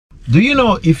Do you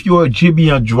know if you're a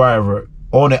GBN driver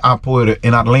or an operator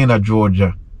in Atlanta,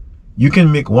 Georgia, you can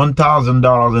make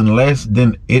 $1,000 in less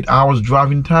than 8 hours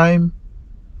driving time?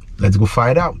 Let's go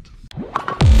find out.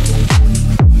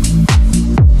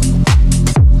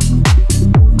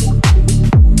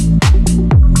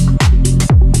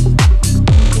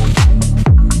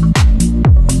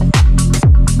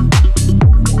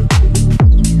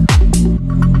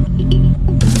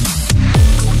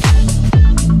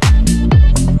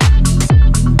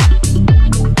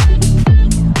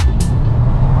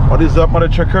 What is up, mother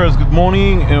truckers? Good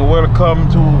morning and welcome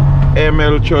to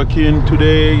ML Trucking.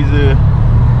 Today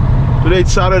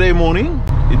it's Saturday morning.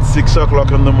 It's 6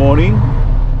 o'clock in the morning.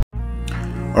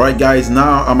 All right, guys.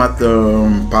 Now I'm at the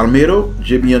Palmetto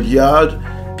JBN yard.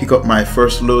 Pick up my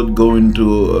first load going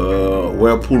to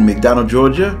Whirlpool, McDonough,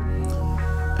 Georgia.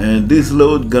 And this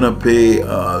load gonna pay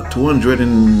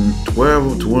 $212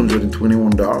 or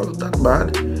 $221. Not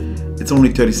bad. It's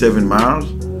only 37 miles.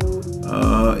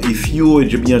 If you're a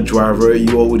GBN driver,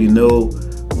 you already know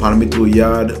Palmetto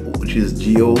Yard, which is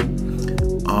Geo.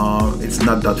 It's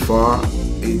not that far.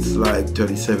 It's like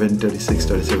 37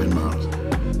 miles.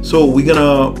 So we're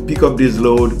gonna pick up this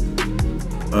load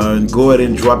and go ahead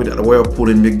and drop it at the Whirlpool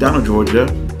in McDonough, Georgia.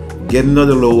 Get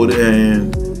another load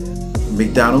in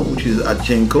McDonough, which is at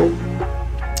Jenko.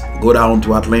 Go down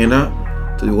to Atlanta,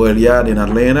 to the Whirl Yard in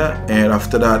Atlanta, and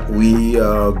after that we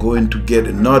are going to get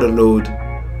another load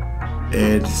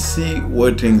and see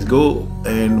where things go.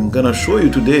 And I'm gonna show you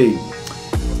today,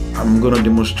 I'm gonna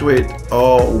demonstrate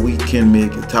how we can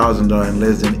make $1,000 in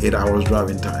less than 8 hours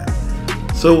driving time.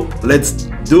 So let's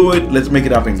do it. Let's make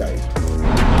it happen, guys.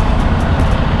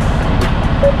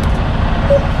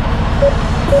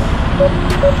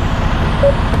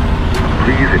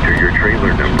 Please enter your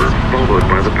trailer number followed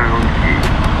by the pound key.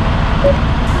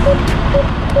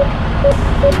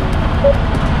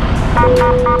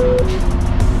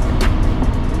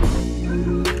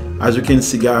 As you can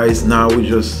see, guys, now we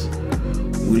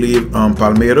leave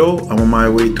Palmetto. I'm on my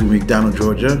way to McDonough,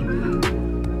 Georgia,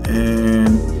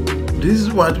 and this is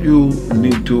what you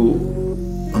need to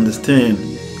understand.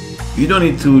 You don't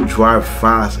need to drive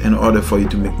fast in order for you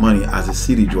to make money as a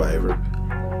city driver.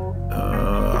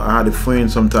 I had a friend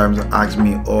sometimes ask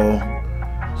me, "Oh,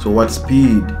 so what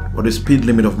the speed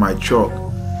limit of my truck?"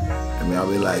 I mean, I'll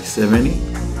be like 70,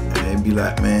 and he'd be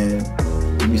like, "Man,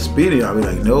 you be speeding." I'll be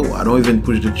like, "No, I don't even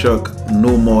push the truck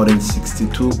no more than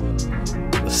 62,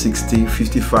 60,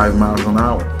 55 miles an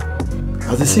hour."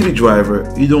 As a city driver,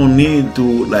 you don't need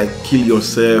to like kill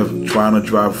yourself trying to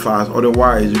drive fast.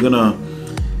 Otherwise, you're gonna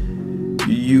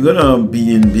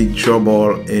be in big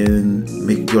trouble and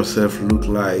make yourself look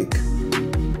like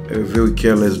a very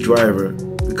careless driver,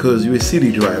 because you're a city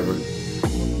driver,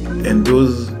 and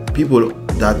those people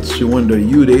that surrender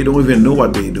you, they don't even know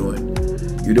what they're doing.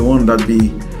 You're the one that's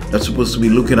supposed to be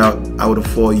looking out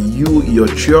for you, your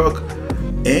truck,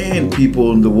 and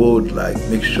people on the road. Like,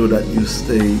 make sure that you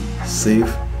stay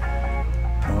safe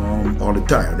all the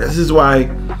time. This is why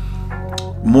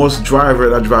most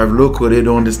drivers that drive local, they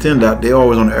don't understand that. They're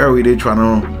always on the highway, they're trying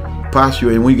to pass you,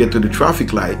 and when you get to the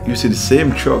traffic light, you see the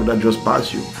same truck that just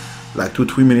passed you like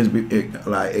 2-3 minutes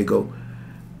ago.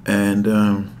 And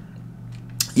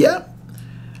yeah,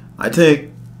 I think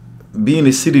being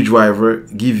a city driver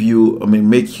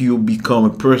make you become a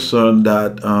person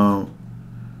that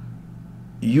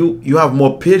you have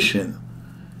more patience,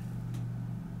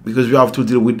 because you have to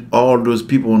deal with all those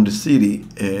people in the city.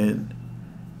 And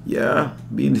yeah,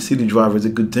 being a city driver is a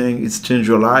good thing. It's changed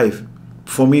your life.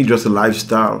 For me, just a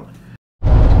lifestyle.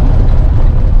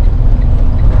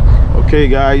 Okay,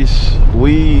 guys,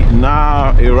 we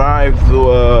now arrived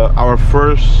to our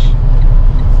first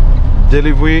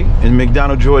delivery in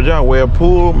McDonough, Georgia.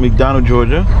 Whirlpool, McDonough,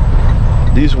 Georgia.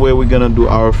 This is where we're gonna do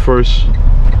our first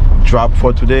drop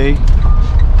for today.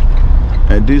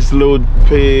 And this load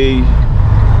pay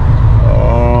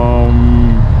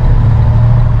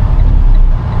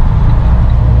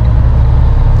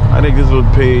I think this would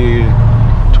pay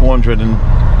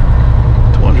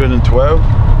 212.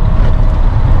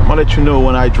 I'm gonna let you know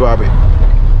when I drop it.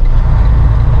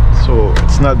 So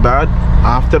it's not bad.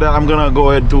 After that, I'm gonna go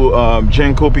ahead to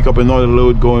Jenko, pick up another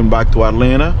load going back to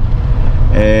Atlanta.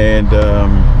 And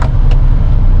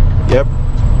yep,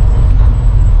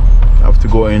 I have to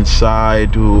go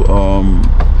inside to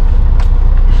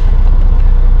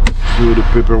do the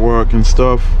paperwork and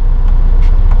stuff.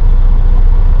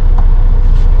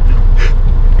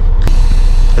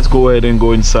 Let's go ahead and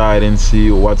go inside and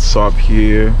see what's up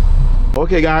here.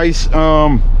 Okay, guys,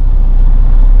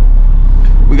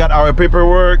 we got our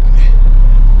paperwork.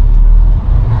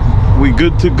 We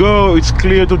good to go. It's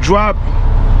clear to drop.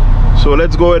 So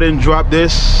let's go ahead and drop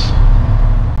this.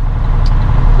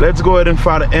 Let's go ahead and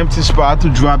find an empty spot to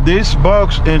drop this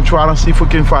box and try to see if we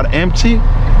can find empty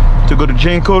to go to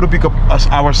Genco to pick up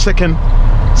our second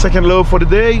load for the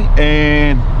day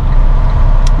and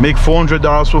make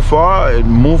 $400 so far and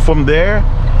move from there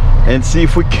and see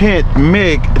if we can't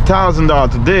make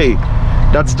 $1,000 today.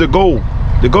 That's the goal.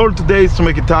 The goal today is to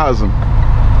make 1,000.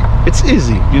 It's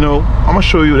easy, you know. I'm gonna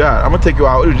show you that. I'm gonna take you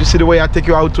out. You see the way I take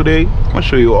you out today? I'm gonna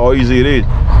show you how easy it is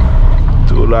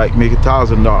to like make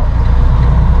 $1,000.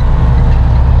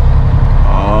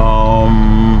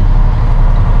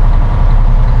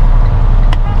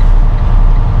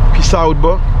 Peace out,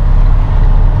 bro.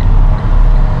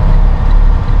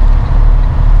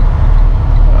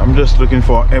 I'm just looking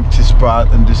for an empty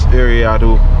spot in this area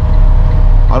though.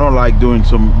 I don't like doing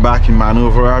some backing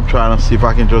maneuver. I'm trying to see if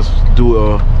I can just do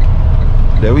a...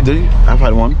 There we do. I've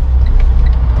had one.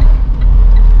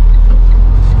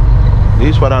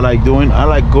 This is what I like doing. I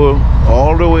like go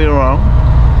all the way around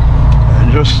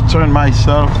and just turn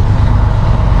myself.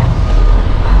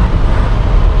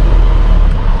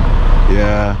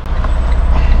 Yeah.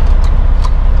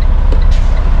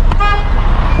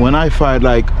 When I find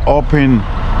like open,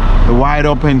 wide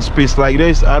open space like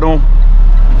this, I don't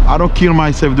kill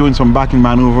myself doing some backing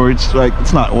maneuver. It's like,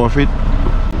 it's not worth it.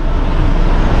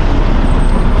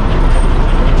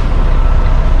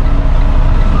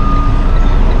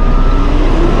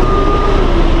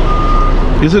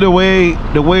 This is the way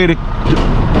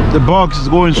the box is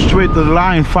going straight to the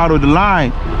line. Follow the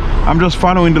line. I'm just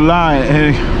following the line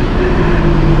and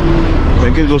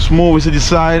make it go smooth. We see this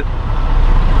side.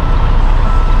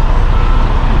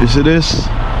 You see this?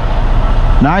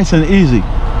 Nice and easy.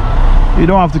 You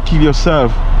don't have to kill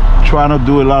yourself. Try not to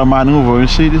do a lot of maneuver. You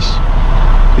see this?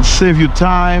 It saves you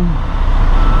time.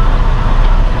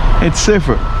 It's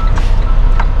safer.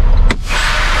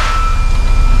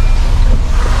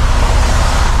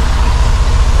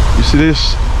 You see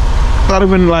this? Not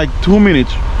even like 2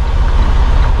 minutes.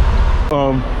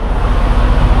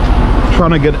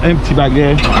 Trying to get empty back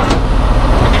there.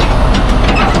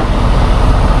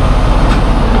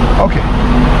 Okay.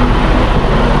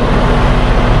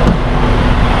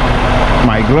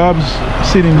 My gloves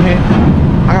sitting here.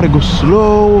 I gotta go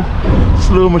slow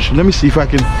motion. Let me see if I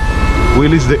can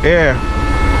release the air.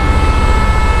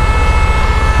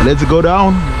 Let's go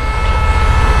down.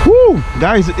 Woo,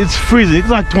 guys, it's freezing. It's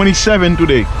like 27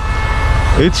 today.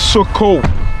 It's so cold.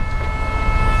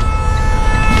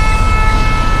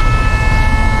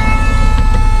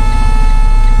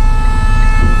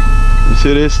 You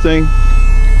see this thing?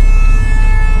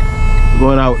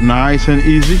 Going out nice and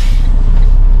easy.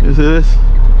 You see this?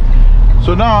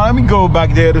 So now let me go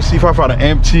back there to see if I find an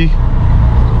empty,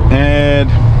 and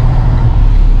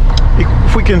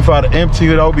if we can find an empty,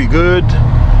 that would be good.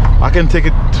 I can take it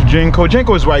to Genco.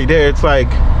 Genco is right there. It's like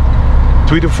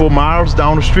 3 to 4 miles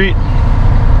down the street.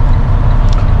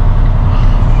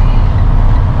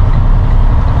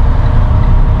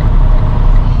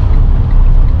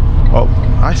 Oh,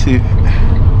 I see.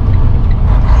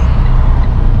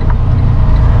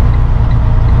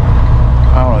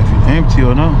 I don't know if it's empty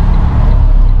or not.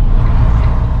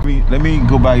 Let me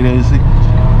go back there and see.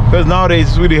 Because nowadays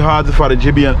it's really hard to find a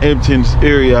JB empty in this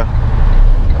area.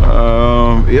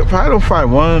 If I don't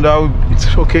find one,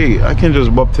 it's okay. I can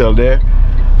just bobtail there.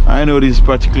 I know this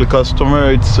particular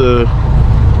customer. It's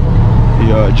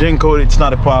Genco. It's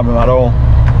not a problem at all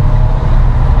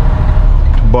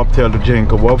to bobtail the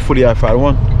Genco. But hopefully I find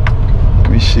one.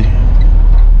 Let me see.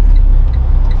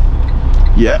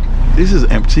 Yeah, this is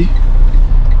empty.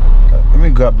 Let me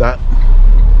grab that.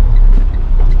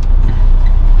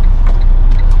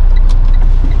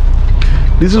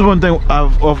 This is one thing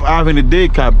of having a day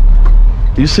cab.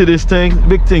 You see this thing?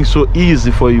 Big thing so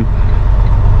easy for you.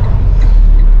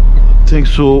 Thing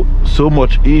so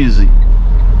much easy.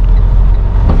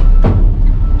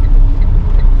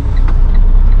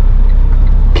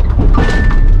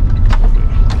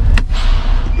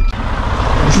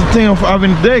 This is the thing of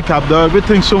having a day cab, though.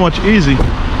 Everything's so much easy.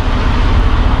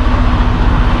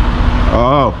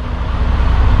 Oh,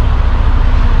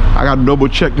 I gotta double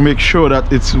check to make sure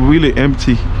that it's really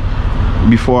empty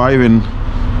before I even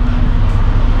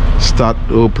start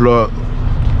to plug.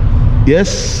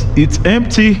 Yes, it's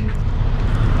empty.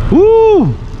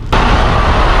 Woo!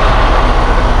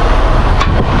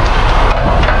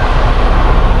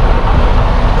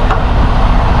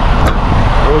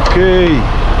 Okay.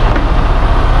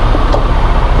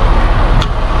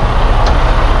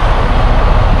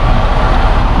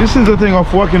 This is the thing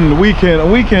of working the weekend.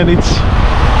 On weekend, it's,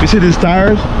 you see these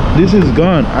tires? This is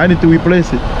gone. I need to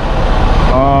replace it.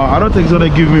 I don't think it's gonna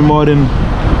give me more than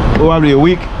probably a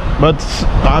week. But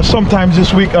sometimes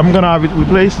this week I'm gonna have it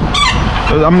replaced.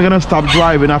 I'm gonna stop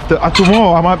driving after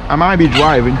tomorrow. I might be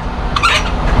driving,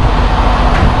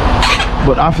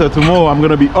 but after tomorrow I'm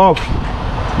gonna be off,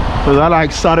 because I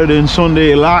like Saturday and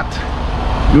Sunday a lot.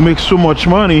 You make so much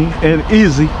money and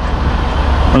easy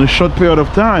on a short period of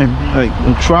time, like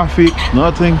no traffic,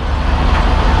 nothing.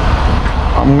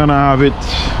 I'm gonna have it.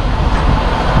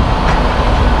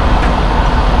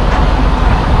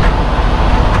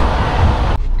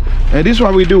 And this is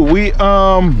what we do. We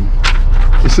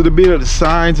you see the bit of the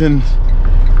signs and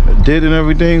the date and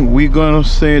everything. We're gonna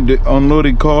send the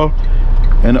unloading call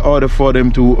in order for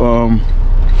them to